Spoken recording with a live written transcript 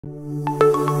Hello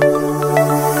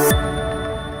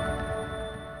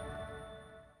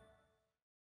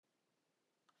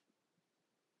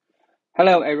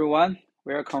everyone,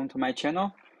 welcome to my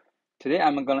channel. Today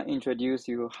I'm going to introduce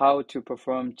you how to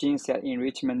perform gene set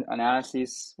enrichment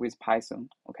analysis with Python.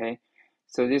 Okay,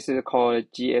 so this is called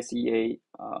GSEA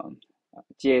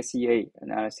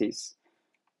analysis.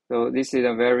 So this is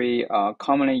a very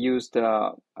commonly used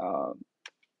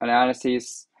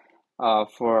analysis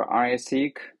for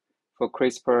RNA-seq, for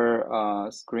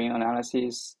CRISPR screen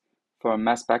analysis, for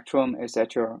mass spectrum,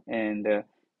 etc. And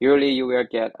usually you will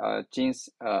get a gene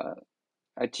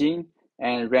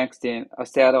and ranks them a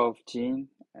set of gene,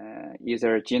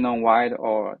 either genome-wide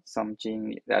or some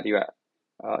gene that you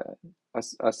are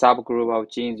a subgroup of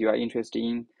genes you are interested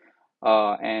in,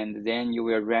 and then you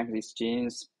will rank these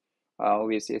genes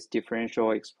with its differential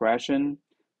expression,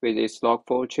 with its log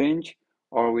fold change,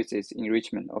 or with its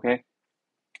enrichment. Okay,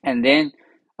 and then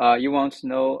you want to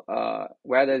know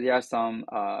whether there are some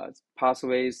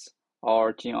pathways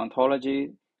or gene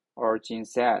ontology or gene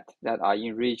set that are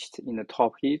enriched in the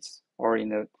top hits or in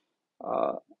the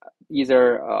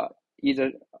either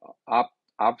up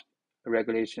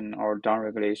regulation or down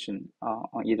regulation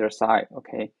on either side.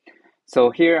 Okay,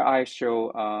 so here I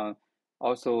show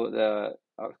also the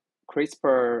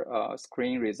CRISPR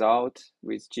screen result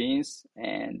with genes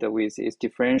and with its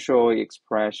differential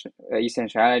expression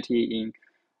essentiality in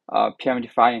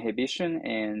PMD5 inhibition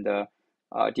and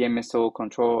DMSO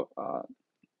control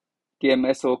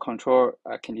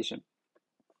condition.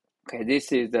 Okay,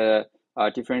 this is the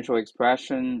differential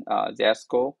expression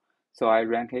Z-score. So I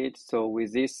rank it. So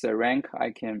with this rank,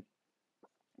 I can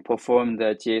perform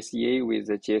the GSEA with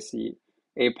the GSEA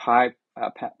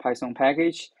Python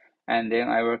package, and then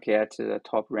I will get the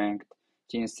top ranked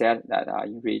gene set that are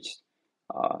enriched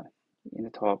in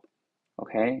the top.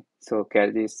 Okay, so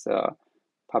get this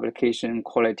publication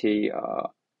quality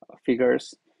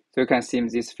figures. So you can see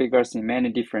these figures in many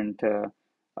different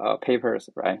papers,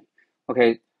 right?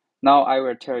 Okay, now I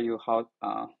will tell you how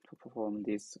to perform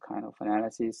this kind of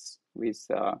analysis with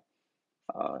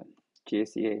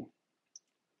GSEA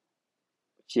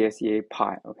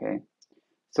Pi. Okay,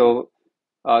 so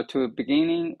to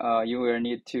beginning, you will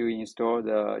need to install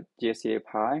the GSEA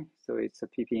Pi. So it's a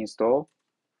pip install.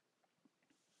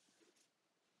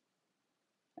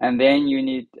 And then you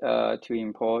need to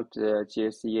import the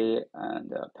GSEA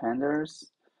and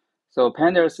pandas. So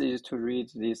pandas is to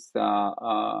read this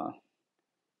CRISPR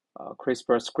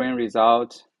screen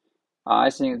result. I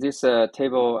think this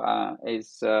table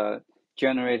is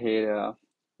generated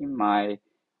in my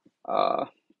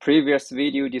previous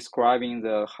video describing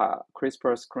the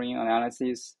CRISPR screen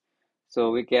analysis.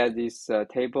 So we get this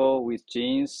table with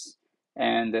genes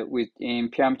and within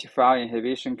PMT5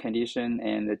 inhibition condition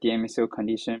and the DMSO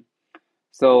condition.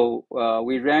 So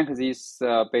we rank this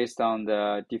based on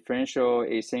the differential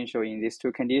essential in these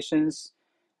two conditions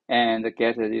and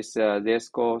get this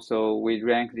Z-score. So we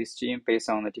rank this gene based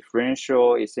on the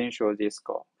differential essential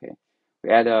Z-score. Okay,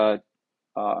 we add a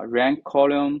rank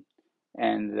column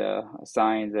and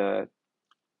assign the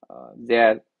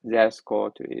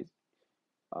Z-score to it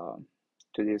to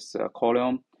this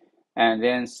column, and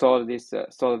then sort this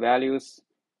sort values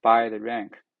by the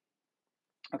rank.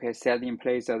 Okay, set in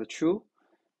place as true,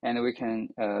 and we can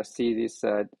see this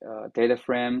data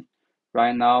frame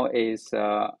right now is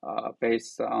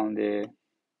based on the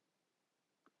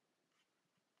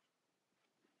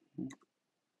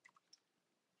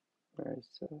where's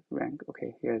the rank?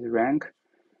 Okay, here's the rank.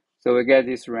 So we get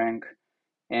this rank,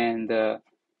 and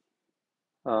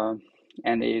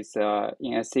it's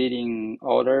in ascending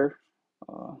order.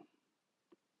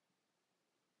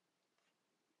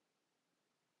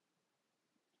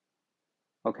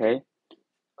 Okay,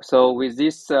 so with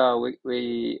this,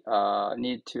 we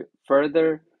need to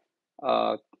further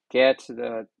get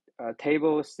the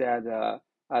tables that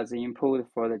as input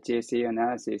for the GSEA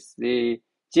analysis. The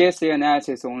GSEA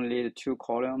analysis only the two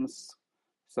columns,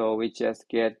 so we just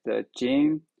get the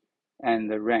gene and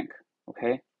the rank.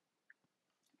 Okay,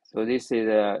 so this is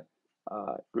a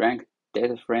rank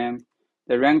data frame.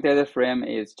 The rank data frame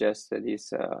is just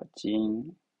this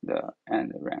gene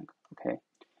and the rank. Okay,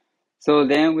 so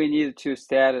then we need to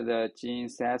set the gene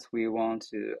sets we want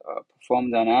to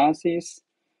perform the analysis.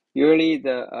 Usually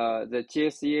the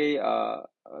GSEA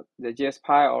the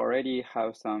GSPy already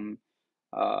have some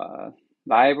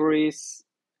libraries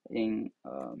in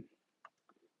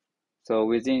so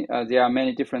within there are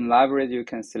many different libraries you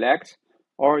can select,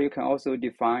 or you can also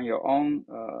define your own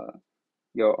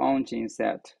gene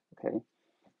set. Okay,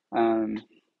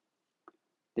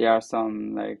 there are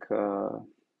some like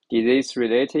disease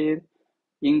related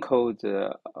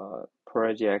encode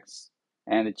projects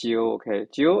and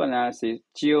geoanalysis,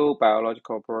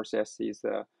 geobiological process is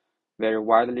very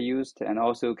widely used, and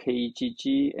also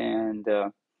KEGG and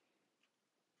the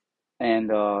M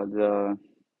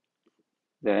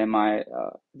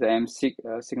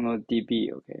signal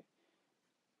DB. Okay.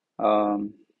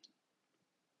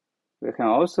 We can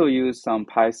also use some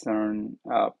Python,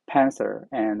 Panther,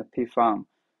 and pfam.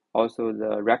 Also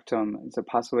the rectum, the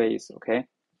pathways. Okay.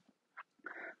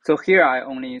 So here I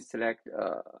only select.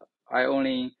 I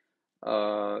only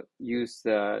use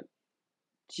the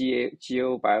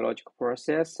geobiological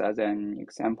process as an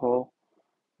example.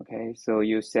 Okay, so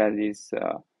you set this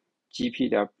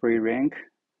gp.pre rank.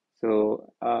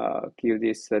 So give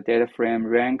this data frame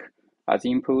rank as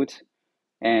input,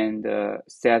 and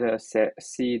set a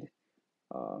seed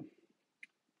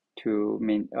to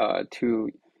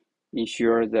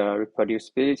ensure the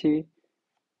reproducibility.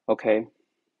 Okay,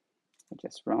 I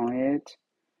just run it,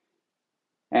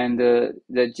 and the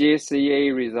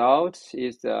GSEA result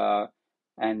is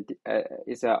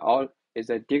is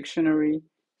a dictionary.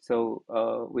 So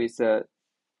with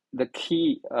the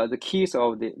keys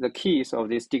of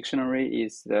this dictionary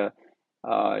is the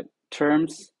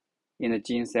terms in the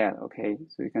gene set. Okay,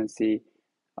 so you can see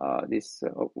this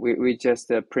we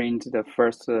just print the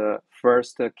first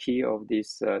key of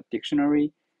this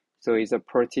dictionary. So it's a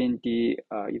protein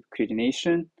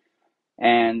deuclidination,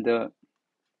 and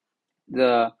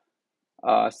the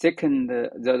second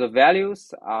the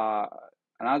values are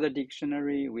another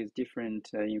dictionary with different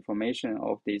information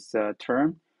of this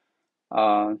term.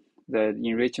 The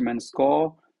enrichment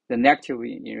score, the negative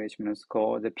enrichment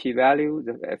score, the p-value,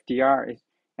 the FDR,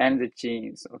 and the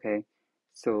genes. Okay,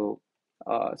 so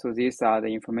so these are the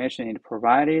information it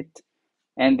provided,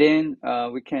 and then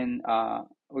we can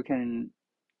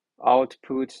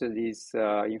output this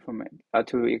information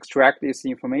to extract these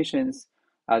informations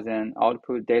as an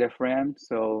output data frame.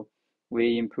 So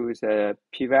we input the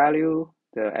p-value,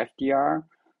 the FDR,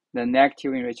 the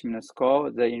negative enrichment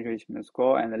score, the enrichment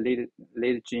score, and the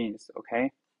lead genes.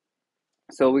 Okay,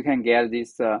 so we can get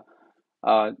this as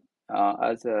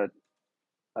a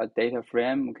data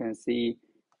frame. We can see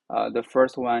the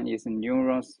first one is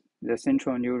neurons, the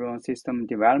central neuron system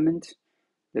development.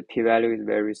 The p-value is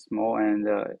very small, and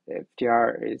the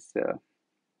FDR is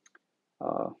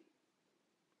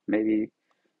maybe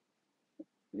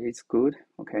it's good.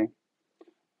 Okay,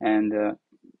 and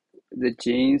the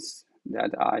genes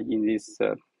that are in this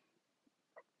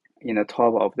in the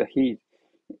top of the heap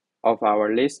of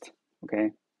our list.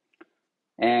 Okay,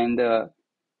 and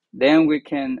then we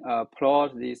can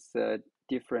plot this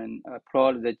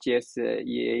plot the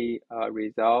GSEA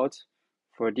result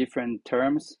for different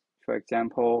terms. For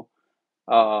example,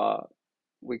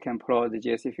 we can plot the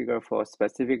GSE figure for a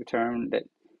specific term.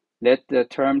 Let the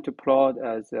term to plot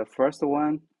as the first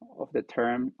one of the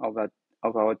term of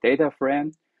our data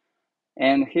frame.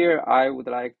 And here I would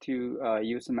like to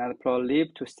use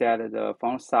matplotlib to set the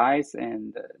font size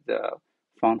and the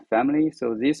font family.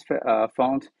 So this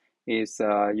font is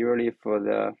usually for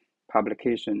the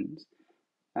publications.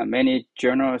 Many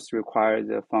journals require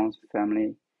the font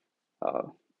family,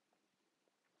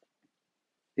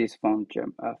 this font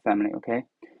family. Okay,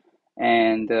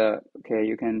 and okay,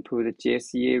 you can put the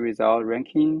GSEA result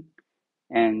ranking,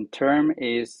 and term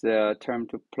is term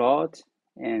to plot,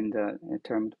 and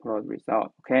term to plot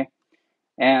result. Okay,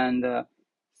 and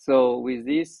so with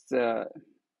this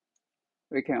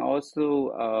we can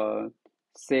also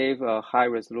save a high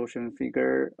resolution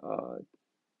figure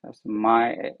as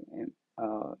my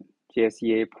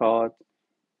GSEA plot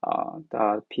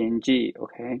 .png.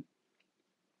 Okay,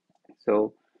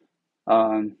 so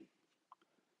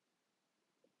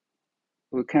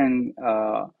we can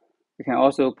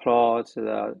also plot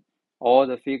all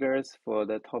the figures for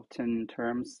the top 10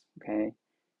 terms. Okay,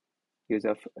 use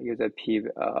a p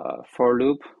for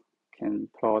loop, can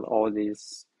plot all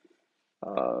these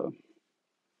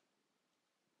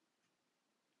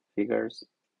figures.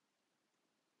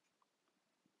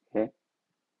 Okay,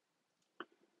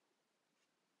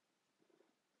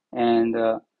 and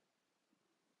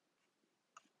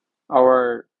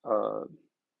our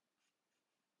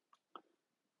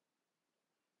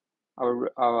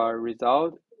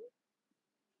result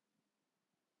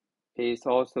is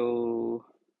also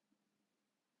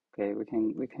okay. We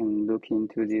can look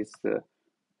into this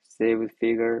saved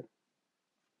figure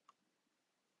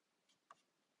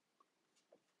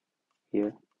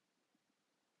here.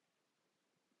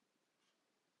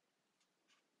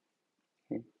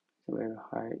 Okay, so very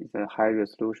high. It's a high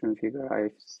resolution figure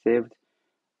I've saved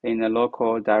in a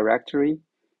local directory.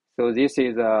 So this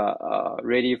is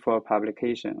ready for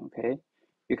publication. Okay,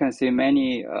 you can see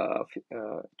many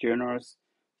journals,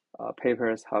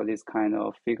 papers how this kind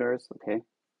of figures. Okay.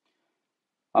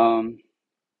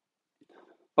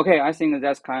 Okay, I think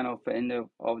that's kind of the end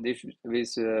of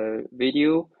this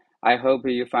video. I hope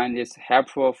you find this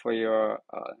helpful for your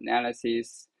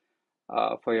analysis,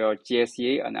 for your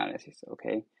GSEA analysis.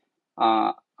 Okay.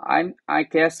 I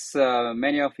guess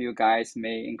many of you guys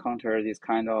may encounter this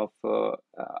kind of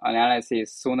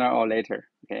analysis sooner or later.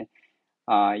 Okay.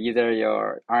 Either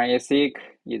your RNA-seq,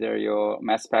 either your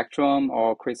mass spectrum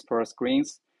or CRISPR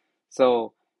screens.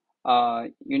 So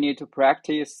you need to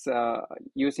practice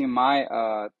using my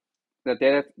the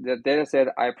data set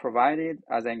I provided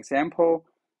as an example.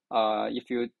 If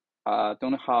you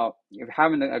don't have, if you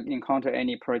haven't encountered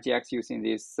any projects using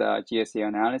this GSEA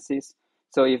analysis,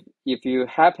 so if you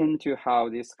happen to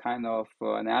have this kind of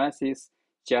analysis,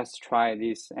 just try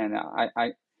this, and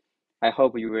I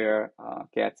hope you will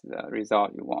get the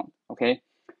result you want. Okay.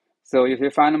 So if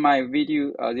you find my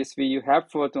video, this video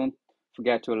helpful, don't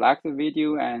forget to like the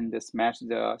video and smash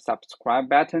the subscribe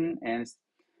button, and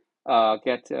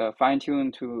get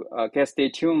fine-tuned to stay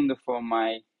tuned for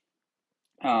my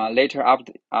later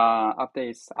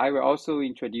updates. I will also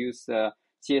introduce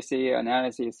GSA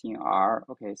analysis in R.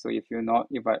 Okay, so if you're not,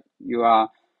 if you are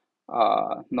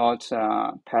not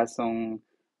Python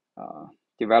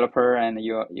developer and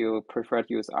you prefer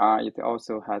to use R, it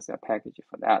also has a package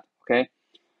for that. Okay.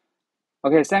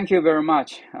 Okay, thank you very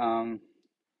much.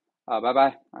 Bye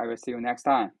bye. I will see you next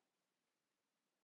time.